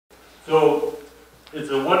So it's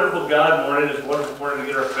a wonderful God morning. It's a wonderful morning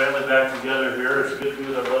to get our family back together here. It's good to be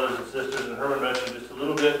with our brothers and sisters. And Herman mentioned just a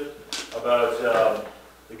little bit about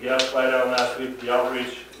the gas fly down last week, the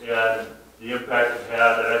outreach, and the impact it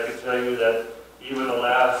had. And I can tell you that even the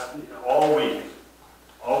last, all week,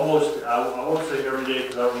 almost, I won't say every day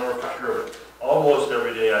because I don't remember for sure, but almost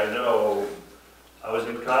every day I know, I was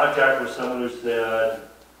in contact with someone who said,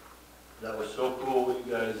 that was so cool what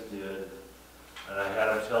you guys did. And I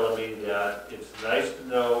had him telling me that it's nice to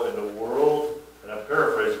know in the world, and I'm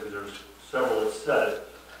paraphrasing because there's several that said it,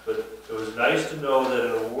 but it was nice to know that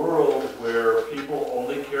in a world where people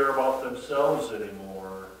only care about themselves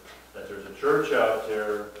anymore, that there's a church out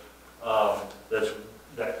there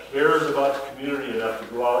that cares about the community enough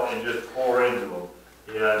to go out and just pour into them.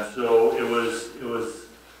 And so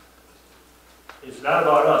it's not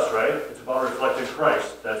about us, right? It's about reflecting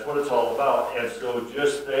Christ. That's what it's all about. And so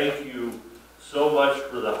just thank you so much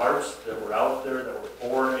for the hearts that were out there, that were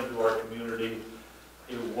pouring into our community.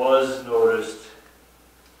 It was noticed,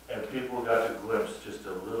 and people got to glimpse just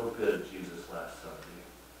a little bit of Jesus last Sunday.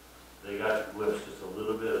 They got to glimpse just a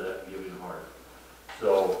little bit of that giving heart.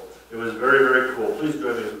 So it was very, very cool. Please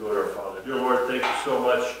join me as we go to our Father. Dear Lord, thank you so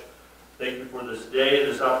much. Thank you for this day,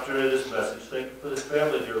 this opportunity, this message. Thank you for this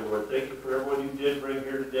family, dear Lord. Thank you for everyone you did bring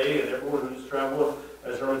here today and everyone who's traveling.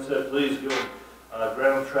 As Herman said, please give them,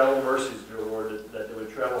 grant them travel mercies, dear Lord, that they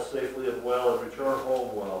would travel safely and well and return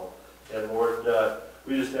home well. And Lord,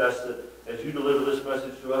 we just ask that as you deliver this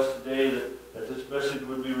message to us today, that this message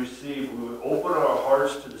would be received. We would open our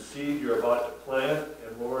hearts to the seed you're about to plant,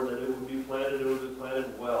 and Lord, that it would be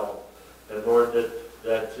planted well. And Lord,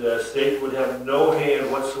 that Satan would have no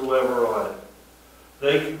hand whatsoever on it.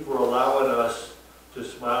 Thank you for allowing us to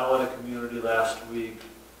smile in a community last week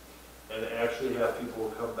and actually have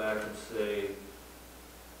people come back and say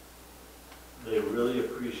they really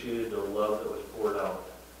appreciated the love that was poured out.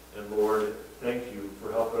 And Lord, thank you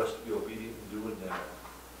for helping us to be obedient in doing that.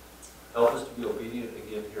 Help us to be obedient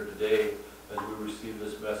again here today as we receive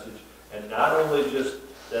this message. And not only just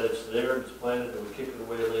that it's there and it's planted and we kick it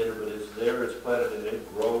away later, but it's there, it's planted, and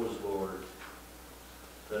it grows, Lord.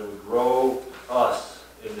 That it would grow us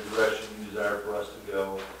in the direction you desire for us to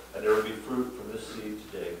go, and there would be fruit from this seed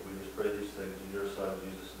today. We just pray these things in your Son,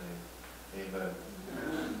 Jesus' name. Amen.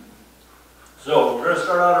 Amen. So we're going to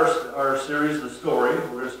start out our series, The Story. We're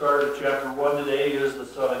going to start at chapter 1 today, is the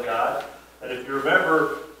Son of God. And if you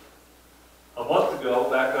remember, a month ago,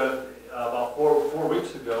 back on about four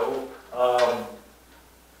weeks ago,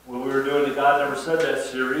 when we were doing the God Never Said That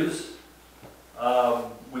series,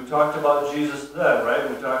 we talked about Jesus then, right?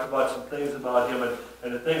 We talked about some things about him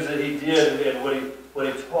and the things that he did and what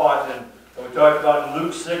he taught. And we talked about in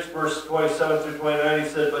Luke 6, verse 27 through 29, he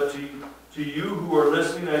said, "But to you who are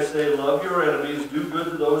listening, I say, love your enemies, do good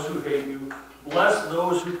to those who hate you, bless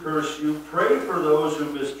those who curse you, pray for those who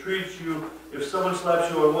mistreat you. If someone slaps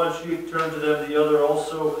you on one cheek, turn to them the other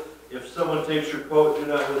also. If someone takes your coat, do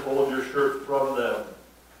not withhold your shirt from them."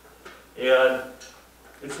 And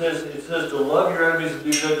it says to love your enemies and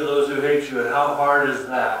do good to those who hate you. And how hard is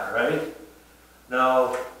that, right?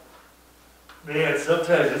 Now, man,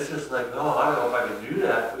 sometimes it's just like, oh, I don't know if I can do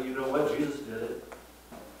that. But you know what? Jesus did it.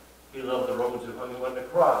 He loved the Romans who hung him on the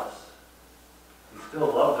cross. He still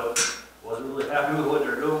loved them. Wasn't really happy with what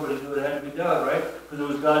they're doing, but he knew it had to be done, right? Because it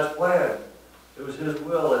was God's plan. It was his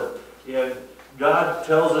will. And God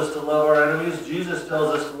tells us to love our enemies. Jesus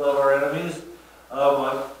tells us to love our enemies.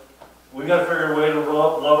 We got to figure a way to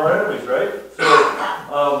love our enemies, right?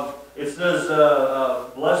 So it says,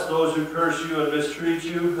 bless those who curse you and mistreat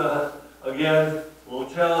you. Again, a little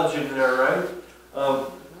challenging there, right?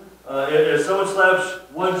 If someone slaps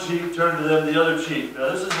one cheek, turn to them the other cheek. Now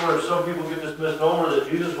this is where some people get this misnomer that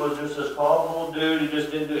Jesus was just this calm little dude. He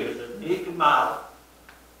just didn't do it. He said, meek and mild.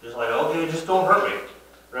 Just like, okay, just don't hurt me,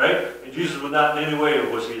 right? And Jesus was not in any way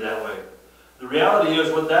was he that way. The reality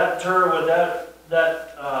is what that term, what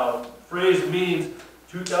that phrase means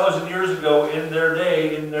 2,000 years ago in their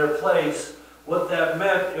day, in their place, what that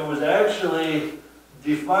meant, it was actually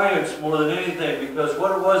defiance more than anything, because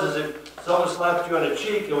what it was is if someone slapped you on a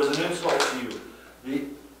cheek, it was an insult to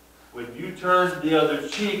you. When you turned the other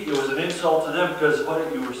cheek, it was an insult to them, because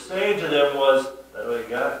what you were saying to them was, that all you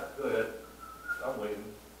got? Go ahead. I'm waiting.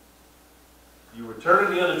 You were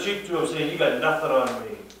turning the other cheek to them saying, you got nothing on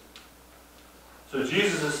me. So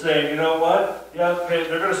Jesus is saying, you know what? Yeah, okay,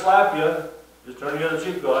 they're going to slap you. Just turn the other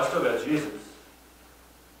cheek, go, I still got Jesus.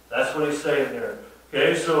 That's what he's saying there.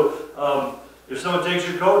 Okay, so if someone takes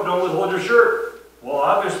your coat, don't withhold your shirt. Well,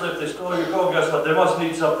 obviously, if they stole your coat, guess what? They must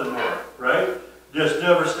need something more, right? Just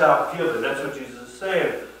never stop giving. That's what Jesus is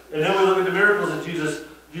saying. And then we look at the miracles that Jesus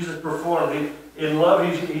Jesus performed. In love,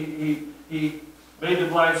 he made the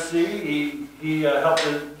blind see. He helped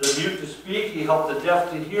the mute to speak. He helped the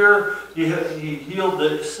deaf to hear. He healed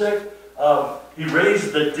the sick. He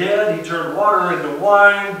raised the dead. He turned water into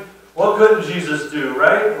wine. What couldn't Jesus do,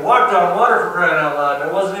 right? He walked on water, for crying out loud.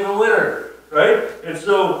 It wasn't even winter, right? And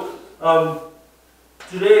so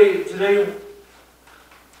today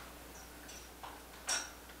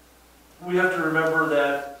we have to remember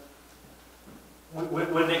that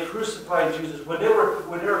when they crucified Jesus, when they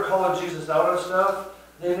were calling Jesus out on stuff,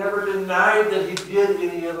 they never denied that he did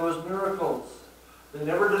any of those miracles. They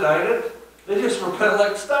never denied it. They just were kind of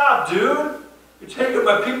like, stop, dude. You're taking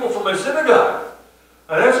my people from my synagogue.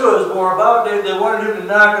 And that's what it was more about. They wanted him to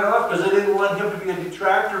knock it off because they didn't want him to be a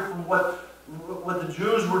detractor from what the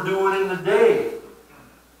Jews were doing in the day.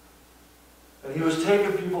 And he was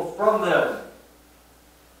taking people from them.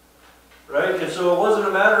 Right? And so it wasn't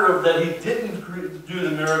a matter of that he didn't do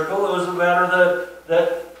the miracle. It was a matter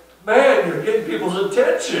that man, you're getting people's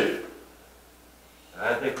attention. And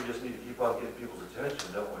I think we just need to keep on getting people's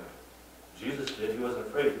attention, don't we? Jesus did. He wasn't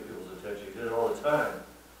afraid to get people's attention. He did it all the time.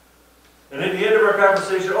 And in the end of our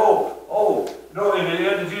conversation, in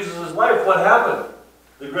the end of Jesus' life, what happened?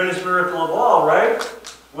 The greatest miracle of all, right?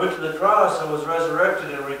 Went to the cross and was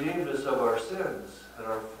resurrected and redeemed us of our sins and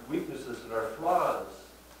our weaknesses and our flaws.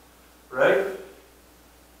 Right?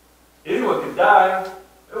 Anyone could die.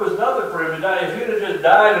 It was nothing for him to die. If he had just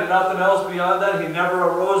died and nothing else beyond that, he never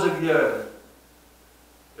arose again.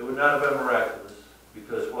 It would not have been miraculous.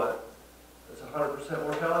 Because what? That's a 100%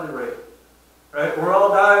 mortality rate. Right? We're all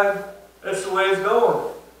dying. That's the way it's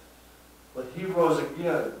going. But he rose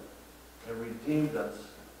again and redeemed us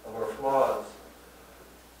of our flaws.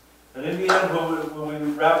 And in the end, when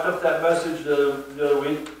we wrapped up that message the other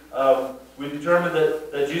week, we determined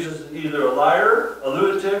that Jesus is either a liar, a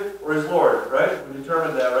lunatic, or his Lord, right? We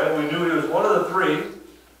determined that, right? We knew he was one of the three.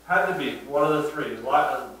 Had to be one of the three.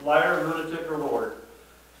 Liar, lunatic, or Lord.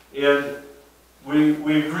 And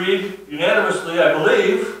we agreed unanimously, I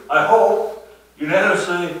believe, I hope,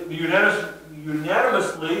 unanimously,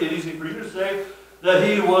 it's easy for you to say, that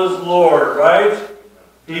he was Lord, right?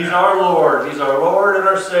 He's our Lord. He's our Lord and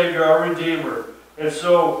our Savior, our Redeemer. And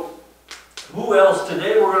so, who else?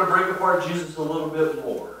 Today we're going to break apart Jesus a little bit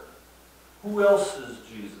more. Who else is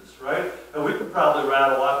Jesus, right? And we could probably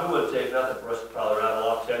rattle off, it wouldn't take nothing for us to probably rattle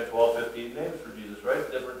off 10, 12, 15 names for Jesus,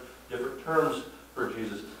 right? Different terms for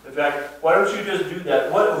Jesus. In fact, why don't you just do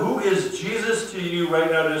that? Who is Jesus to you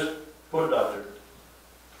right now? Just put it out there.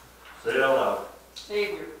 Say it out loud.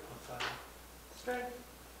 Savior. Strength.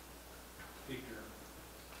 Teacher.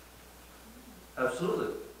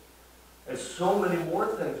 Absolutely. And so many more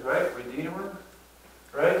things, right? Redeemer,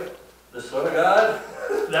 right? The Son of God,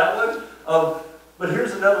 that one. But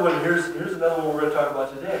here's another one. Here's another one we're going to talk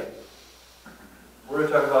about today. We're going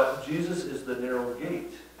to talk about Jesus is the narrow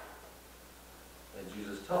gate. And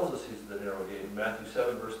Jesus tells us he's the narrow gate. In Matthew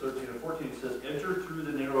 7, verse 13 and 14, he says, enter through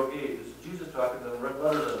the narrow gate. This is Jesus talking to the red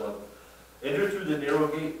letters I love. Enter through the narrow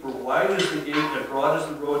gate, for wide is the gate and broad is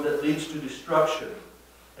the road that leads to destruction.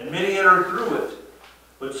 And many enter through it.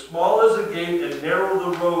 But small is the gate and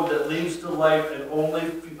narrow the road that leads to life, and only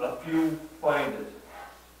a few find it.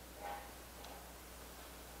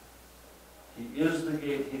 He is the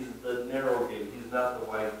gate. He's the narrow gate. He's not the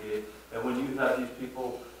wide gate. And when you have these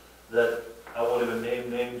people that, I won't even name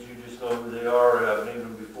names, you just know who they are, or I've named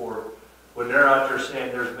them before. When they're out there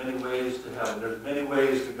saying there's many ways to heaven, there's many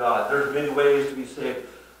ways to God, there's many ways to be saved.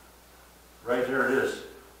 Right there it is.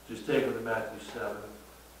 Just take them to Matthew 7.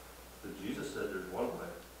 But Jesus said there's one way.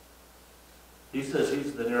 He says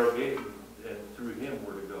he's the narrow gate, and through him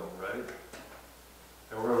we're to go, right?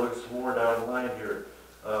 And we're going to look some more down the line here.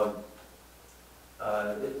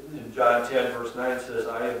 In John 10, verse 9 says,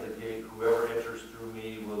 I am the gate. Whoever enters through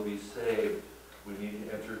me will be saved. We need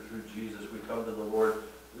to enter through Jesus. We come to the Lord,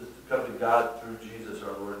 come to God through Jesus,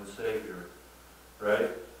 our Lord and Savior, right?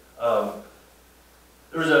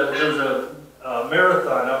 There was a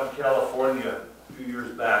marathon out in California a few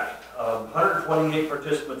years back. 128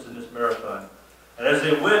 participants in this marathon. And as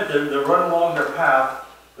they went, they're running along their path.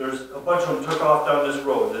 There's a bunch of them took off down this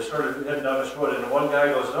road. They started heading down this road, and one guy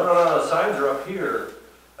goes, no, the signs are up here.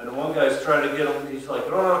 And the one guy's trying to get him, he's like,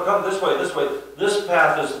 no, come this way, this way. This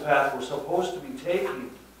path is the path we're supposed to be taking.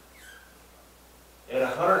 And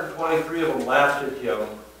 123 of them laughed at him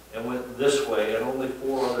and went this way, and only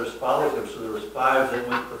 4 others followed him. So there was 5 that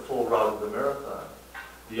went the full route of the marathon.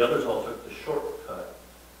 The others all took the shortcut.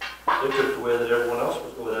 They took the way that everyone else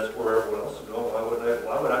was going. That's where everyone else is going. Why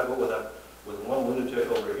would I go with one lunatic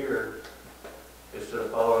over here instead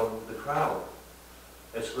of following the crowd?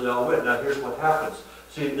 And so they all went. Now here's what happens.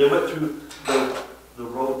 See, they went through the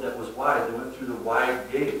road that was wide. They went through the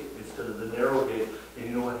wide gate instead of the narrow gate. And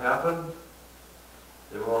you know what happened?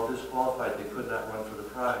 They were all disqualified. They could not run for the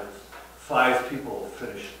prize. 5 people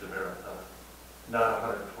finished the marathon, not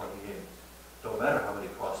 128. Don't matter how many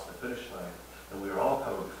crossed the finish line. And we are all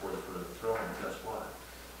coming before the foot of the throne. And guess what?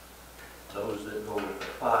 Those that go with the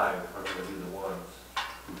 5 are going to be the ones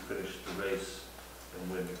who finish the race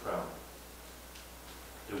and win the crown.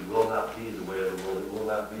 It will not be the way of the world. It will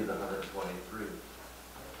not be the 123.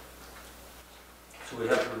 So we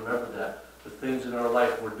have to remember that. The things in our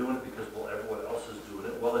life, we're doing it because, well, everyone else is doing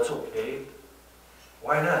it. Well, it's okay.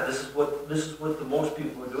 Why not? This is what the most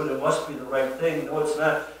people are doing. It must be the right thing. No, it's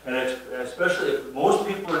not. And especially if most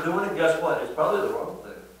people are doing it, guess what? It's probably the wrong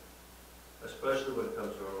thing. Especially when it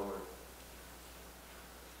comes to our Lord.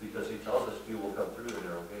 Because he tells us few will come through the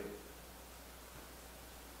narrow gate.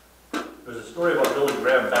 There's a story about Billy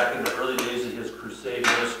Graham back in the early days of his crusade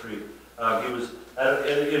ministry. He was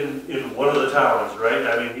in one of the towns, right?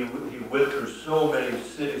 I mean, he went through so many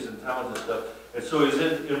cities and towns and stuff. And so he's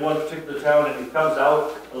in one particular town, and he comes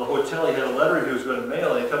out of the hotel. He had a letter he was going to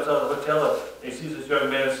mail, and he comes out of the hotel, and he sees this young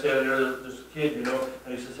man standing there, this kid, you know,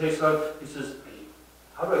 and he says, "Hey, son," he says,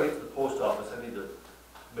 "how do I get to the post office? I need to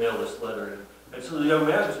mail this letter." And so the young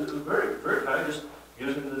man is very, very kind, just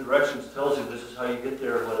gives him the directions, tells him this is how you get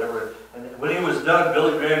there, or whatever. And when he was done,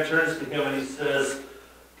 Billy Graham turns to him, and he says,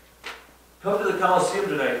 "Come to the Coliseum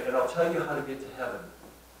tonight, and I'll tell you how to get to heaven."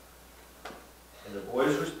 And the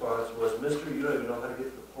boy's response was, "Mister, you don't even know how to get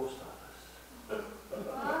to the post office."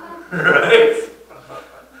 Right?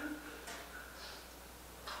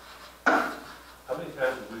 How many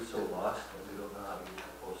times have we so lost that we don't know how to get to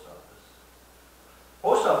the post office?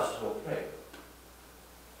 Post office is okay.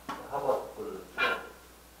 But how about the foot of the throne?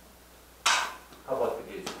 How about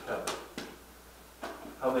the gates of heaven?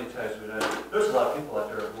 How many times have we not? There's a lot of people out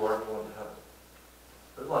there who aren't going to heaven.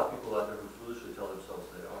 There's a lot of people out there who foolishly tell themselves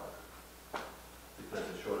they are. Because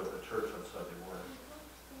they showed up at church on Sunday morning.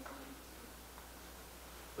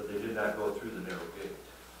 But they did not go through the narrow gate.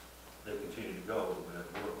 They continued to go the way of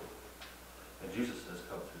the world. And Jesus says,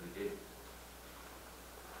 "Come through the gate."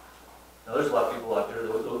 Now there's a lot of people out there,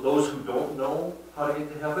 those who don't know how to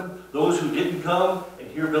get to heaven, those who didn't come and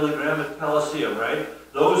hear Billy Graham at the Coliseum, right?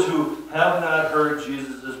 Those who have not heard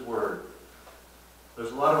Jesus' word.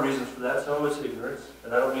 There's a lot of reasons for that. Some of it's ignorance.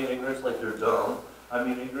 And I don't mean ignorance like they're dumb. I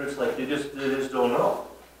mean ignorance like they just don't know.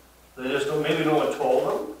 They just don't, maybe no one told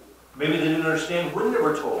them. Maybe they didn't understand when they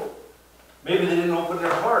were told. Maybe they didn't open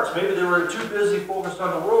their hearts. Maybe they were too busy focused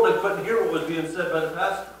on the world they couldn't hear what was being said by the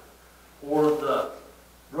pastor, or the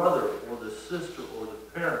brother, or the sister, or the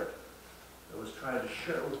parent that was trying to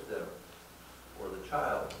share with them, or the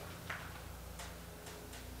child.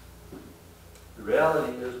 The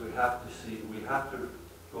reality is we have to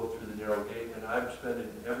go through the narrow gate, and I'm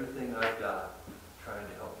spending everything I've got trying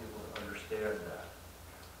to help people to understand that.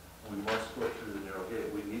 We must go through the narrow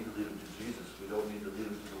gate. We need to lead them to Jesus. We don't need to lead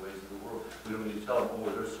them to the ways of the world. We don't need to tell them, "Oh,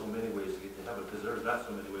 there's so many ways to get to heaven," because there's not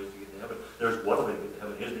so many ways to get to heaven. There's one way to get to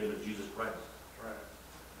heaven. His name is Jesus Christ. Right.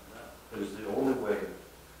 It is the only way.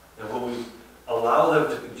 And when we allow them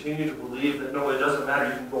to continue to believe that, no, it doesn't matter,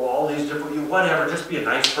 you can go all these different, whatever, just be a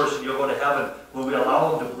nice person, you'll go to heaven. When we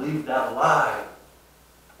allow them to believe that lie,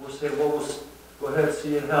 we'll say, "Well, we'll go ahead and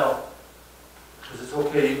see you in hell. Because it's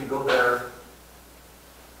okay, you can go there.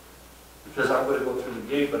 Because I'm going to go through the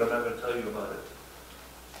gate, but I'm not going to tell you about it."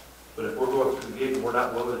 But if we're going through the gate and we're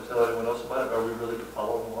not willing to tell anyone else about it, are we really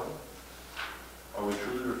following one? Are we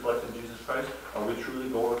truly reflecting Jesus Christ? Are we truly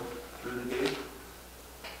going through the gate?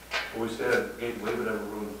 Or we stand at the gate and wave at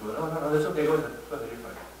everyone and go, no, that's okay, go ahead, you're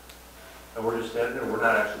fine. And we're just standing there and we're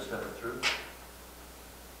not actually stepping through.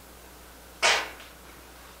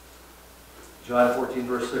 John 14,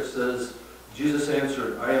 verse 6 says, Jesus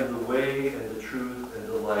answered, "I am the way and the truth and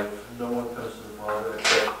the life. No one comes to the Father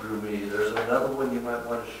except through me." There's another one you might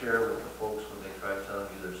want to share with the folks when they try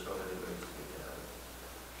telling you there's so many ways to get to heaven.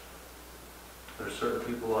 There's certain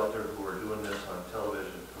people out there who are doing this on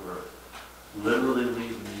television who are literally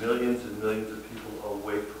leading millions and millions of people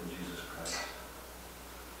away from Jesus Christ.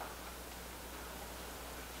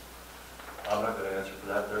 I'm not going to answer for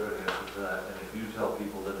that. They're going to answer for that. And if you tell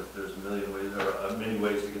people that if there's a million ways or many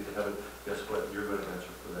ways to get to heaven, guess what? You're going to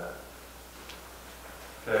answer for that.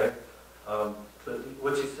 Okay? But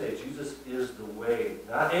what's he say? Jesus is the way.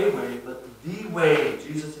 Not a way, but the way.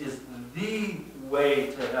 Jesus is the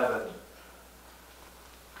way to heaven.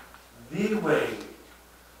 The way.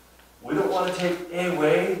 We don't want to take a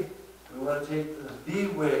way. We want to take the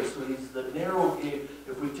way. So he's the narrow gate.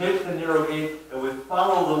 If we take the narrow gate and we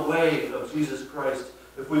follow the way of Jesus Christ,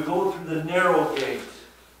 if we go through the narrow gate,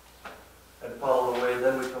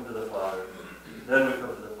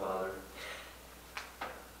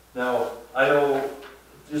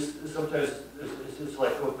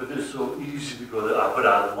 so easy to go there, but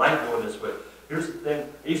I like going this way. Here's the thing,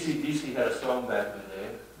 AC/DC had a song back in the day.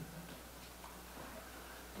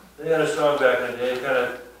 They had a song back in the day, it kind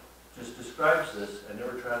of just describes this, and they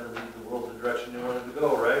were trying to lead the world the direction they wanted to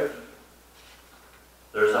go, right?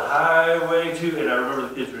 There's a highway to, and I remember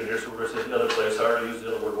the kids were in here, so we're going to say the other place. I already used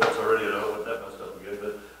the other word once already, I don't know what that messed up again,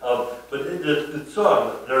 but the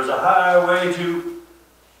song, there's a highway to,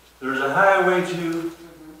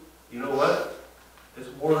 you know what? It's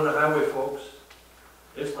more than a highway, folks.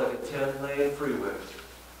 It's like a 10-lane freeway.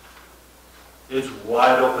 It's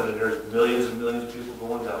wide open, and there's millions and millions of people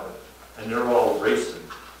going down it. And they're all racing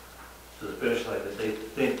to the finish line that they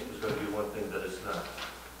think is going to be one thing that it's not.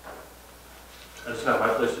 And it's not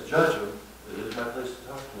my place to judge them. It is my place to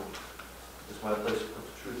talk to them. It's my place to put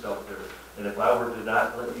the truth out there. And if I were to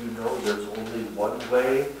not let you know there's only one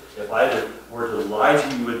way, if I were to lie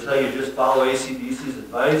to you and tell you just follow AC/DC's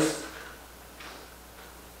advice,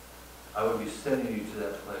 I would be sending you to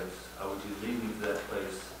that place. I would be leading you to that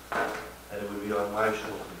place. And it would be on my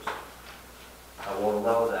shoulders. I won't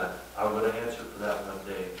allow that. I'm going to answer for that one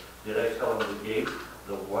day. Did I tell them the gate,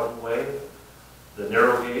 the one way, the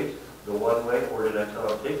narrow gate, the one way, or did I tell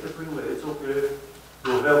them, take the freeway, it's okay,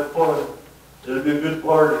 we'll have fun, it'll be a good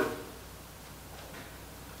party.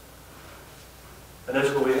 And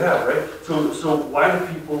that's what we have, right? So why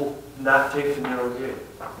do people not take the narrow gate?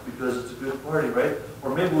 Because it's a good party, right?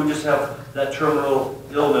 Or maybe we just have that terminal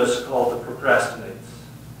illness called the procrastinates.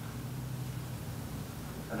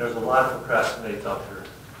 And there's a lot of procrastinates out there.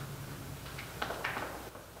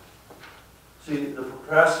 See, the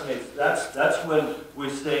procrastinates, that's when we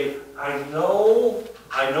say, I know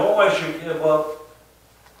I should give up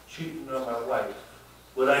cheating on my wife,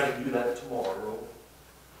 but I can do that tomorrow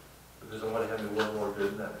because I want to have me one more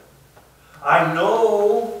good night. I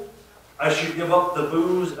know I should give up the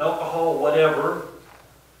booze, alcohol, whatever,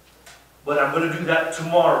 but I'm going to do that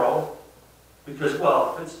tomorrow because,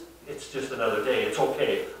 well, it's just another day. It's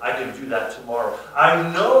okay. I can do that tomorrow.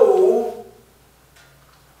 I know,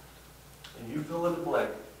 and you fill in the blank,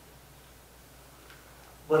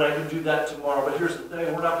 but I can do that tomorrow. But here's the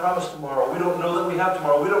thing. We're not promised tomorrow. We don't know that we have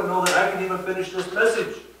tomorrow. We don't know that I can even finish this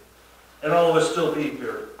message and all of us still be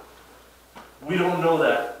here. We don't know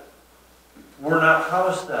that. We're not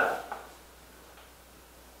promised that.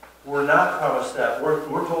 We're not promised that.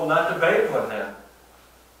 We're told not to bank on that.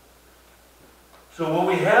 So when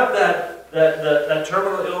we have that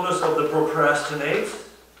terminal illness of the procrastinates,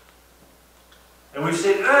 and we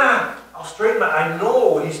say, I'll straighten my, I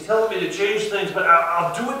know he's telling me to change things, but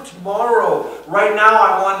I'll do it tomorrow. Right now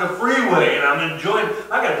I'm on the freeway and I'm enjoying,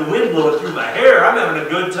 I got the wind blowing through my hair, I'm having a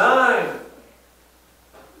good time.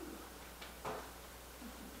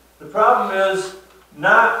 The problem is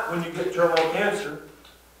not when you get terminal cancer.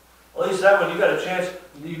 At least that one, you got a chance,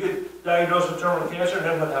 you get diagnosed with terminal cancer, and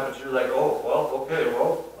then what happens? You're like, oh, well, okay,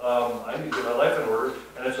 well, I need to get my life in order.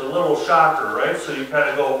 And it's a little shocker, right? So you kind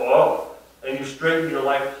of go, oh, and you straighten your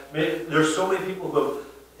life. There's so many people who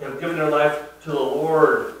have given their life to the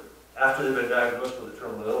Lord after they've been diagnosed with a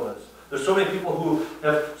terminal illness. There's so many people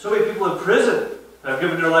in prison that have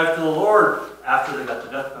given their life to the Lord after they got the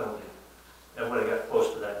death penalty and when they got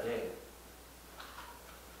close to that day.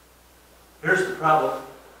 Here's the problem.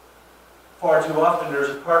 Far too often there's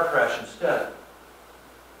a car crash instead,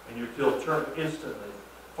 and you're killed instantly.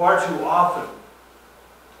 Far too often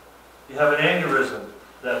you have an aneurysm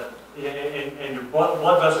and your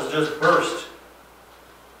blood vessels just burst.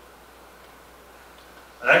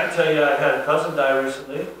 And I can tell you, I had a cousin die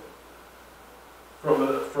recently from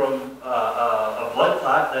a blood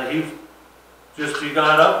clot that he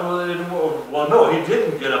got up in the morning. Well, no, he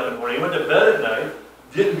didn't get up in the morning. He went to bed at night,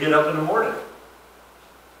 didn't get up in the morning.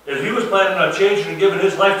 If he was planning on changing and giving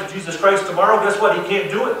his life to Jesus Christ tomorrow, guess what? He can't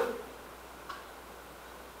do it.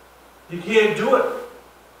 He can't do it.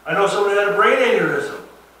 I know somebody had a brain aneurysm.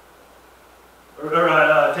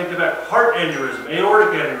 Take it back, heart aneurysm,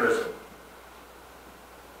 aortic aneurysm.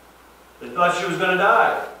 They thought she was going to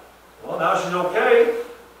die. Well, now she's okay.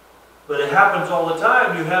 But it happens all the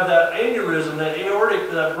time. You have that aneurysm, that aortic,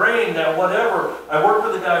 that brain, that whatever. I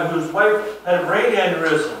worked with a guy whose wife had a brain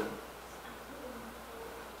aneurysm.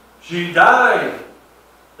 She died.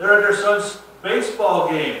 They're at their son's baseball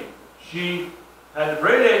game. She had a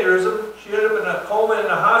brain aneurysm. She ended up in a coma in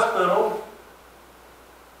the hospital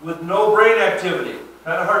with no brain activity.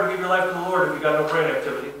 Kind of hard to give your life to the Lord if you got no brain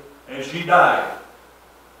activity. And she died.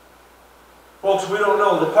 Folks, we don't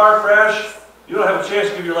know. The car crash, you don't have a chance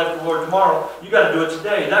to give your life to the Lord tomorrow. You got to do it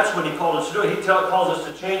today. That's what He called us to do. He calls us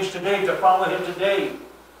to change today, to follow Him today.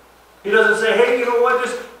 He doesn't say, hey, you know what,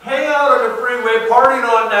 just hang out on the freeway, partying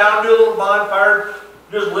on down, do a little bonfire,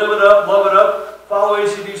 Just live it up, love it up, follow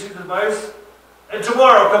AC/DC's advice, and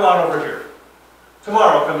tomorrow come on over here.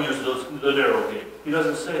 Tomorrow come use the narrow gate. He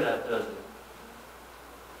doesn't say that, does he?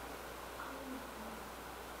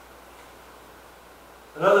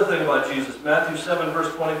 Another thing about Jesus, Matthew 7,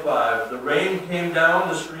 verse 25. The rain came down,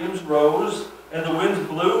 the streams rose, and the winds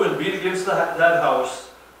blew and beat against that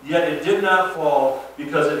house. Yet it did not fall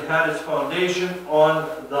because it had its foundation on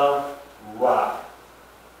the rock.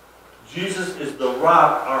 Jesus is the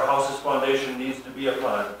rock our house's foundation needs to be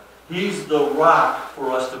upon. He's the rock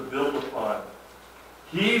for us to build upon.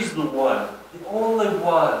 He's the one, the only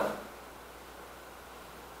one.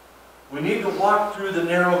 We need to walk through the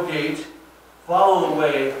narrow gate, follow the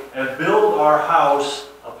way, and build our house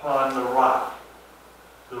upon the rock.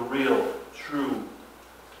 The real, true,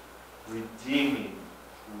 redeeming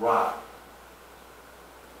rock.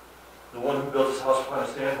 The one who builds his house upon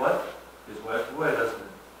the sand, what? Is wiped away, doesn't it?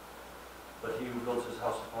 But he who builds his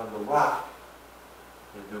house upon the rock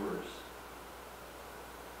endures.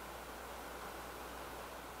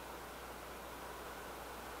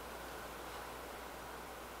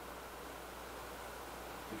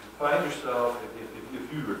 If you find yourself,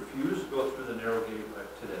 if you refuse to go through the narrow gate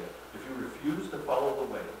right today, if you refuse to follow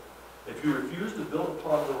the way, if you refuse to build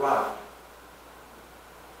upon the rock,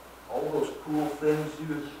 all those cool things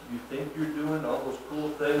you think you're doing, all those cool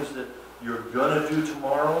things that you're going to do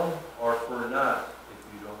tomorrow are for naught if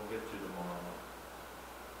you don't get to tomorrow.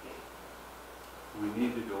 We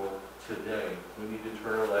need to go today. We need to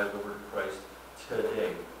turn our lives over to Christ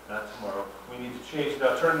today, not tomorrow. We need to change.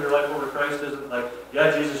 Now, turning your life over to Christ isn't like,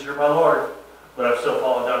 yeah, Jesus, you're my Lord, but I'm still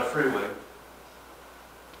falling down the freeway.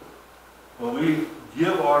 When we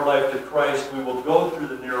give our life to Christ, we will go through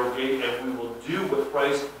the narrow gate and we will do what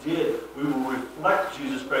Christ did. We will reflect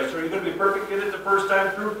Jesus Christ. Are you going to be perfect in it the first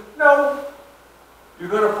time through? No. You're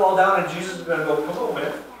going to fall down and Jesus is going to go, come on,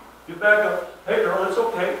 man. Get back up. Hey, girl, it's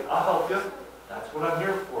okay. I'll help you. That's what I'm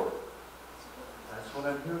here for. That's what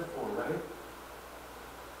I'm here for, right?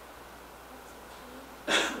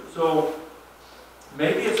 So,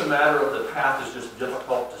 maybe it's a matter of the path is just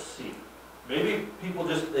difficult to see. Maybe people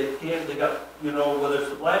just, they got, whether it's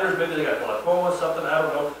the blinders, maybe they got glaucoma, something, I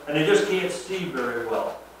don't know, and they just can't see very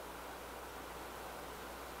well.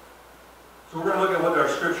 So we're going to look at what our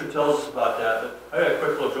scripture tells us about that, but I got a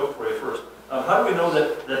quick little joke for you first. How do we know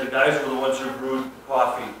that the guys were the ones who brewed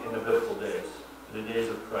coffee in the biblical days, in the days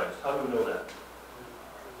of Christ? How do we know that?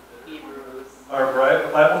 Hebrews. Our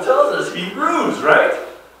Bible tells us Hebrews, right?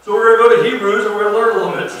 So we're going to go to Hebrews and we're going to learn a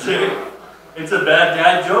little bit today. It's a bad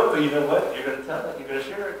dad joke, but you know what? You're going to tell it. You're going to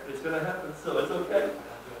share it. It's going to happen, so it's okay.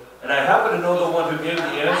 And I happen to know the one who gave the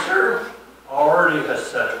answer already has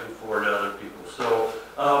said it before to other people. So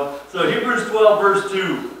Hebrews 12, verse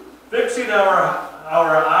 2. Fixing our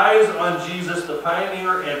eyes on Jesus, the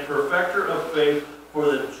pioneer and perfecter of faith, for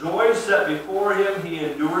the joy set before him, he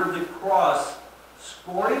endured the cross,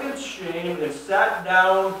 scorning its shame, and sat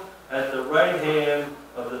down at the right hand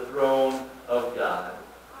of the throne of God.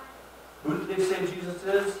 Who did they say Jesus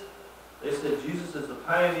is? They said Jesus is the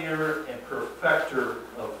pioneer and perfecter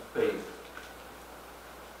of faith.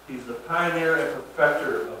 He's the pioneer and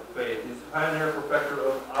perfecter of faith. He's the pioneer and perfecter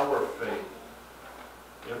of our faith,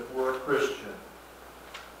 if we're a Christian.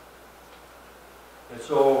 And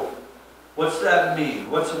so, what's that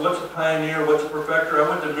mean? What's a pioneer? What's a perfecter? I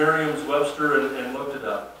went to Merriam-Webster and looked it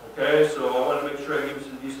up. Okay, so I want to make sure I give you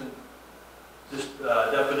some decent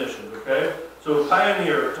definitions. Okay. So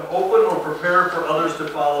pioneer, to open or prepare for others to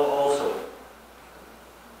follow also.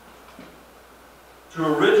 To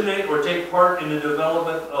originate or take part in the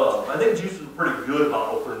development of. I think Jesus was pretty good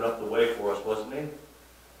about opening up the way for us, wasn't he?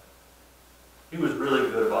 He was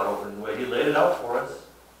really good about opening the way. He laid it out for us.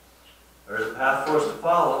 There's a path for us to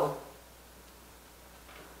follow.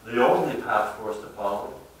 The only path for us to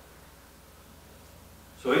follow.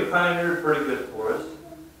 So he pioneered pretty good for us.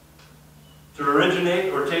 To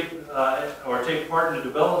originate or take part in the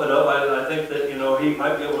development of, I think that he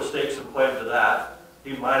might be able to stake some claim to that.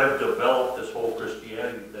 He might have developed this whole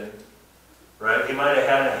Christianity thing, right? He might have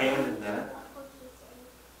had a hand in that.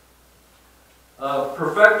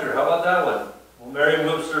 Perfecter, how about that one? Well,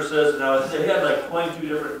 Merriam-Webster says now they had like 22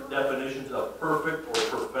 different definitions of perfect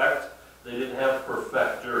or perfect. They didn't have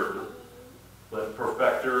perfecter, but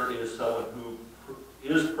perfecter is someone who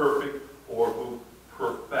is perfect or who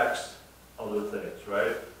perfects other things,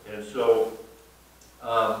 right? And so,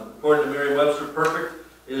 according to Merriam-Webster, perfect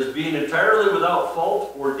is being entirely without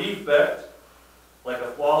fault or defect, like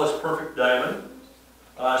a flawless perfect diamond,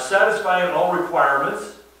 satisfying all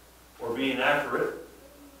requirements, or being accurate,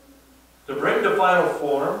 to bring to final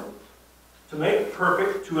form, to make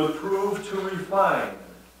perfect, to improve, to refine.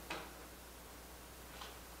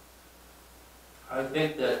 I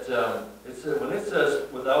think that when it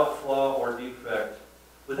says without flaw or defect,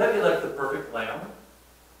 would that be like the perfect lamb?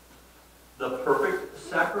 The perfect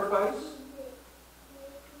sacrifice?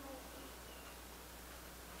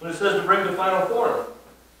 When it says to bring to final form,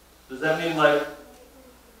 does that mean like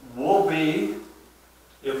we'll be,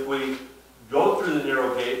 if we go through the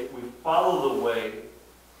narrow gate, we follow the way,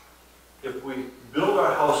 if we build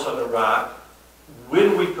our house on the rock,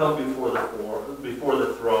 when we come before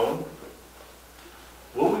the throne,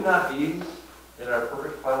 will we not be in our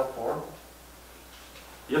perfect final form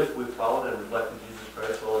if we followed and reflected Jesus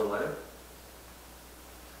Christ all our life?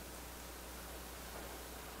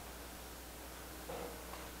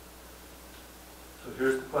 So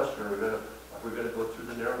here's the question: are we going to go through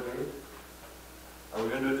the narrow gate? Are we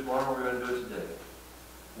going to do it tomorrow, or are we going to do it today?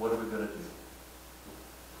 What are we going to do?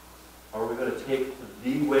 Are we going to take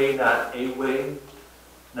the way, not a way,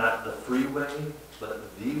 not the freeway,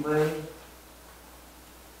 but the way,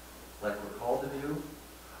 like we're called to do?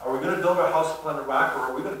 Are we going to build our house upon the rock, or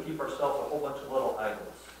are we going to keep ourselves a whole bunch of little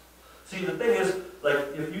idols? See, the thing is, like,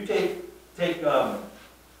 if you take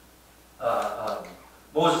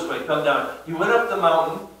Moses when he come down, he went up the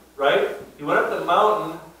mountain, right? He went up the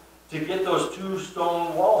mountain to get those 2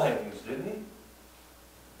 stone wall hangings, didn't he?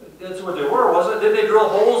 That's what they were, wasn't it? Didn't they drill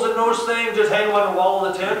holes in those things, just hang them on the wall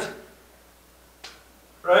of the tent?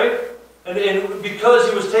 Right? And because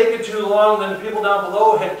he was taking too long, then the people down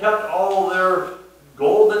below had kept all their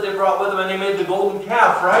gold that they brought with them, and they made the golden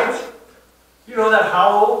calf, right? You know that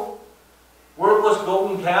hollow, worthless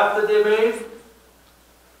golden calf that they made?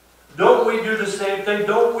 Don't we do the same thing?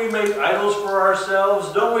 Don't we make idols for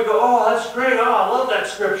ourselves? Don't we go, oh, that's great, oh, I love that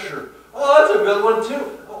scripture. Oh, that's a good one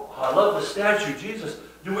too. Oh, I love the statue, Jesus.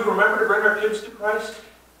 Do we remember to bring our kids to Christ?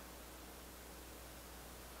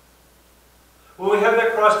 When we have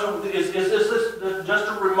that cross, is this just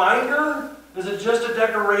a reminder? Is it just a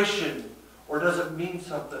decoration? Or does it mean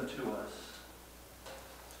something to us?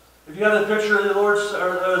 If you have the picture of the Lord's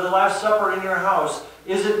or the Last Supper in your house,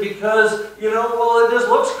 is it because, well, it just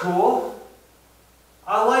looks cool?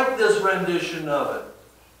 I like this rendition of it.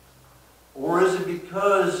 Or is it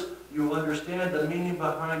because you understand the meaning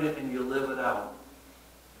behind it and you live it out?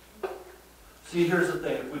 See, here's the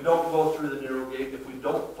thing. If we don't go through the narrow gate, if we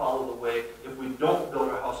don't follow the way, if we don't build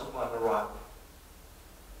our house upon the rock,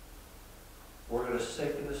 we're going to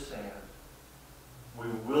sink in the sand. We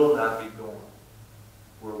will not be going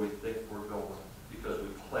where we think we're going because we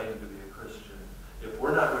claim to be a Christian. If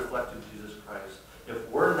we're not reflecting Jesus Christ, if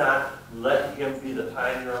we're not letting Him be the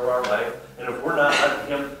pioneer of our life, and if we're not letting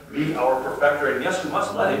Him be our perfecter, and yes, we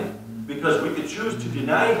must let Him, because we could choose to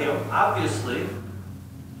deny Him, obviously.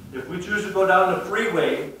 If we choose to go down the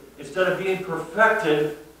freeway instead of being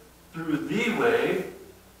perfected through the way,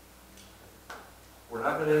 we're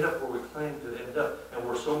not going to end up where we claim to end up. And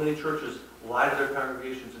where so many churches lie to their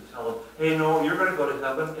congregations and tell them, hey, no, you're going to go to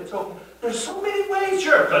heaven. It's okay. There's so many ways.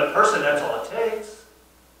 You're a good person. That's all it takes.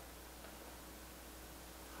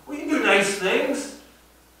 We can do nice things.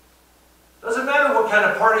 Doesn't matter what kind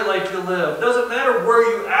of party life you live. Doesn't matter where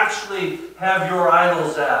you actually have your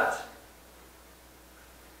idols at.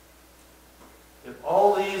 If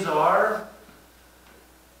all these are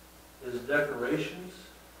is decorations,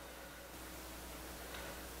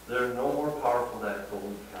 they're no more powerful than that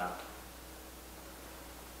golden calf.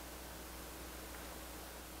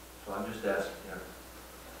 So I'm just asking here,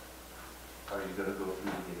 are you going to go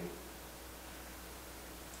through the gate?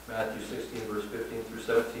 Matthew 16, verse 15 through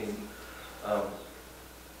 17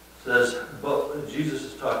 says, but Jesus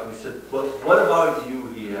is talking, he said, but what about you,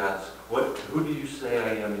 he asked. Who do you say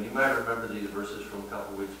I am? And you might remember these verses from a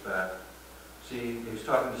couple weeks back. See, he was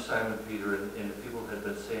talking to Simon Peter, and the people had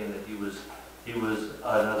been saying that he was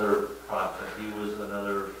another prophet. He was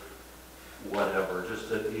another whatever.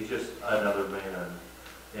 He's just another man.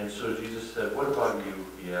 And so Jesus said, what about you,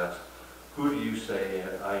 he asked. Who do you say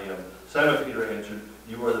I am? Simon Peter answered,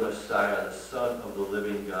 you are the Messiah, the Son of the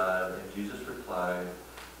living God. And Jesus replied,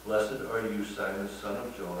 blessed are you, Simon, son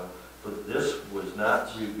of Jonah, for this was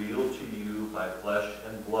not revealed to you by flesh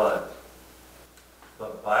and blood,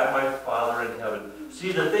 but by my Father in heaven.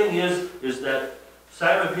 See, the thing is that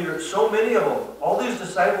Simon Peter, so many of them, all these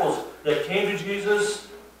disciples that came to Jesus,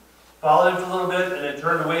 followed him for a little bit, and then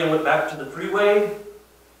turned away and went back to the freeway.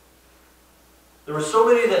 There were so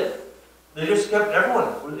many that they just kept,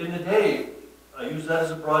 everyone in the day, I use that as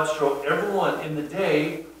a broad stroke, everyone in the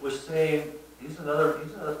day was saying, he's another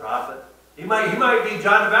prophet. He might be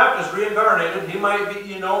John the Baptist reincarnated. He might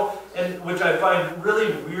be, and which I find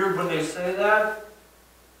really weird when they say that,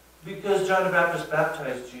 because John the Baptist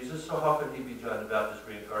baptized Jesus, so how could he be John the Baptist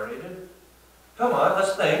reincarnated? Come on,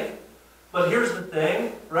 let's think. But here's the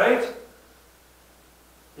thing, right?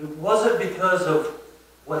 It wasn't because of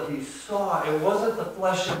what he saw. It wasn't the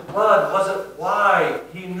flesh and blood. It wasn't why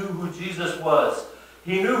he knew who Jesus was.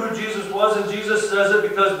 He knew who Jesus was, and Jesus says it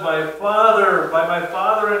because by my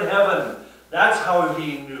Father in heaven, that's how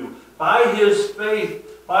he knew. By his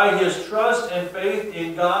faith, by his trust and faith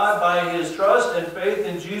in God, by his trust and faith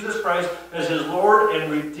in Jesus Christ as his Lord and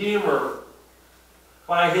Redeemer.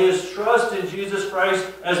 By his trust in Jesus Christ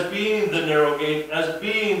as being the narrow gate, as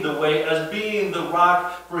being the way, as being the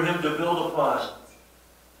rock for him to build upon.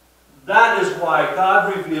 That is why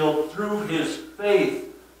God revealed through his faith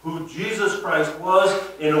who Jesus Christ was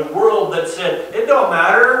in a world that said, it don't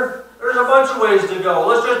matter, there's a bunch of ways to go.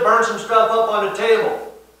 Let's just burn some stuff up on the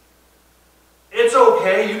table. It's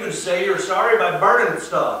okay, you can say you're sorry by burning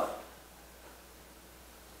stuff.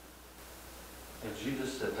 And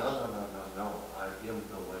Jesus said, no, I am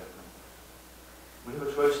the way. We have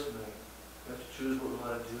a choice to make. We have to choose what we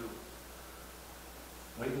want to do.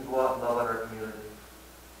 We can go out and love on our community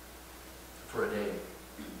for a day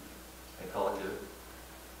and call it good.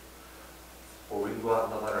 Or we can go out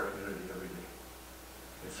and love on our community every day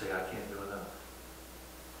and say, I can't do enough.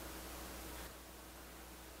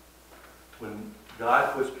 When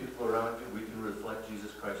God puts people around you, we can reflect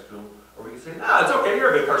Jesus Christ to them. Or we can say, no, it's okay,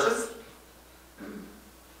 you're a good person.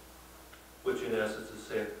 Which in essence is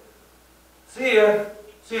saying, see ya,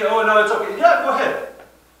 oh no, it's okay. Yeah, go ahead.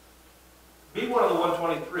 Be one of the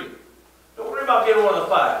 123. Don't worry about being one of the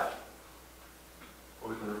 5. Or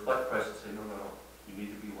we can reflect Christ and say, no, you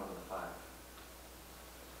need to be one of the 5.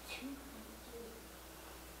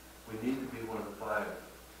 We need to be one of the 5.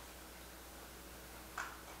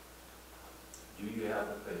 Do you have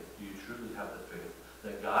the faith? Do you truly have the faith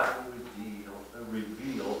that God will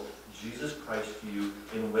reveal Jesus Christ to you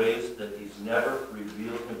in ways that he's never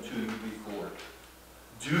revealed him to you before?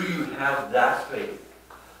 Do you have that faith?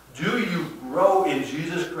 Do you grow in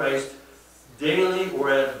Jesus Christ daily, or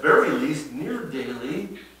at very least near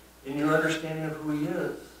daily, in your understanding of who he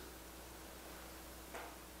is?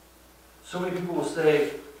 So many people will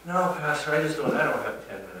say, no, Pastor, I don't have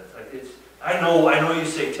 10 minutes. I know you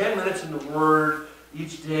say 10 minutes in the Word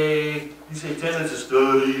each day. You say 10 minutes of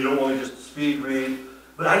study. You don't want me just to speed read.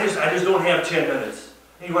 But I just don't have 10 minutes.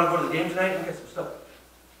 Hey, you want to go to the game tonight? We got some stuff.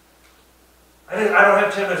 I don't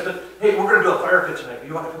have 10 minutes, but hey, we're going to do a fire pit tonight.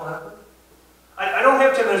 You want to come on? I don't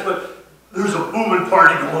have 10 minutes, but there's a booming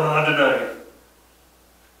party going on tonight.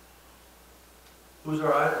 Who's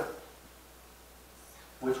our idol?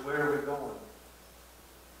 Which way are we going?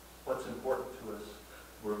 What's important to us?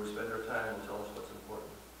 Where we spend our time will tell us what's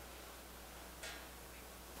important.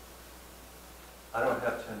 I don't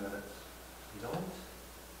have 10 minutes. You don't?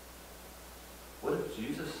 What if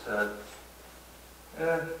Jesus said, I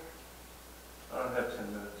don't have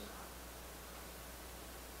 10 minutes.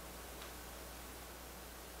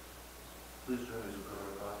 Please join me as we go to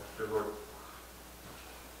our God. Dear Lord,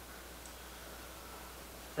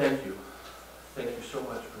 thank you. Thank you so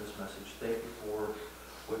much for this message. Thank you for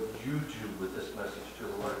what you do with this message, dear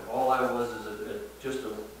Lord. All I was is just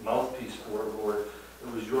a mouthpiece for it, Lord.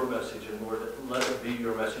 It was your message, and Lord, let it be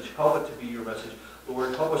your message. Help it to be your message.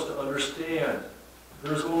 Lord, help us to understand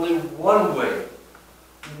there's only one way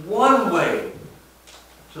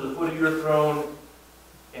to the foot of your throne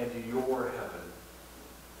and to your heaven.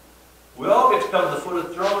 We all get to come to the foot of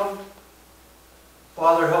the throne.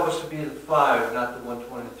 Father, help us to be the 5, not the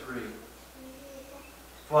 123.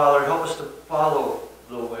 Father, help us to follow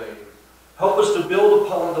the way. Help us to build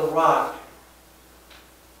upon the rock.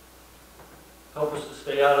 Help us to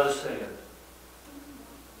stay out of the sand.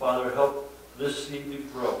 Father, help this seed to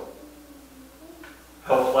grow.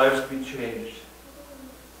 Help lives be changed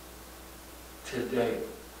today,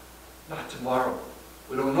 not tomorrow.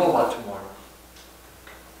 We don't know about tomorrow.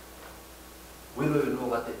 We don't even know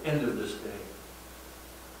about the end of this day.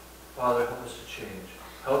 Father, help us to change.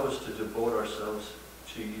 Help us to devote ourselves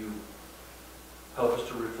to you. Help us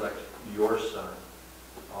to reflect your Son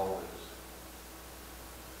always.